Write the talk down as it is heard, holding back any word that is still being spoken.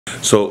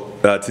So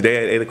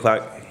today at 8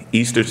 o'clock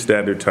Eastern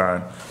Standard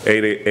Time,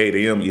 8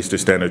 a.m. Eastern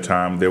Standard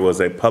Time, there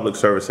was a public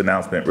service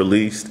announcement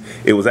released.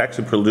 It was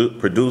actually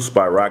produced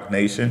by Rock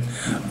Nation,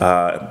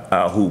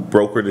 who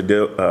brokered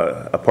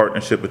a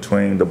partnership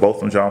between the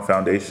Botham Jean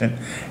Foundation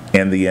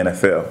and the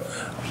NFL.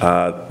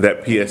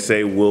 That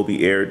PSA will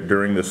be aired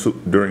during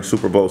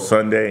Super Bowl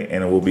Sunday,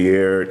 and it will be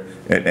aired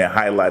and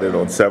highlighted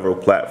on several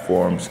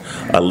platforms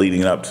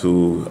leading up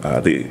to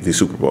the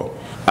Super Bowl.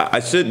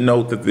 I should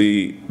note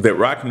that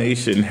Rock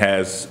Nation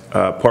has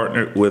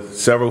partnered with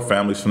several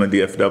families from the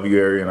DFW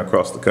area and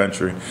across the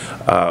country.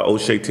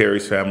 O'Shea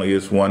Terry's family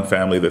is one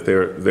family that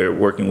they're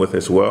working with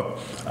as well,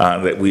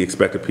 that we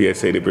expect a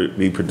PSA to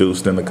be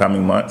produced in the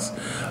coming months.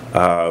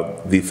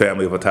 The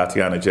family of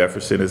Tatiana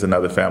Jefferson is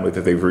another family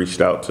that they've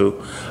reached out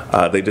to.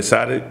 They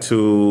decided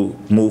to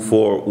move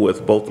forward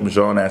with Botham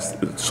Jean as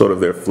sort of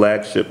their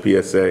flagship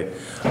PSA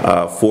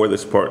for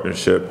this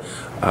partnership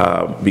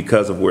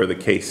because of where the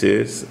case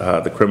is,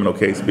 the criminal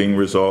case being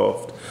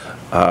resolved,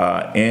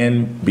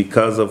 and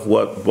because of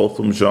what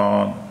Botham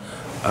Jean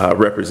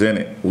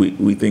represented.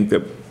 We think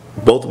that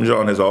Botham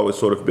Jean has always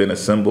sort of been a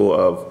symbol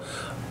of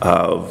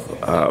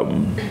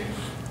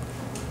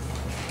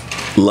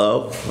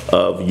love,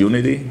 of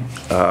unity.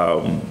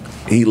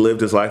 He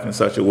lived his life in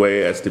such a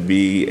way as to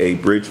be a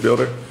bridge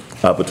builder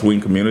between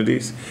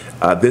communities.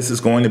 This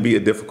is going to be a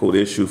difficult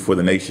issue for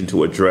the nation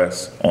to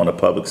address on a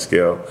public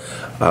scale.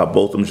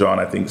 Botham Jean,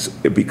 I think,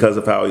 because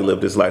of how he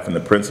lived his life and the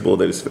principles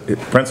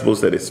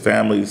that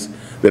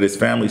his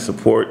family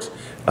supports,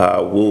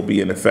 will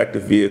be an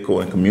effective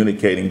vehicle in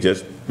communicating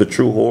just the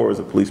true horrors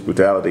of police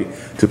brutality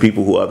to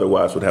people who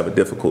otherwise would have a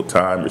difficult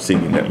time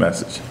receiving that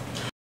message.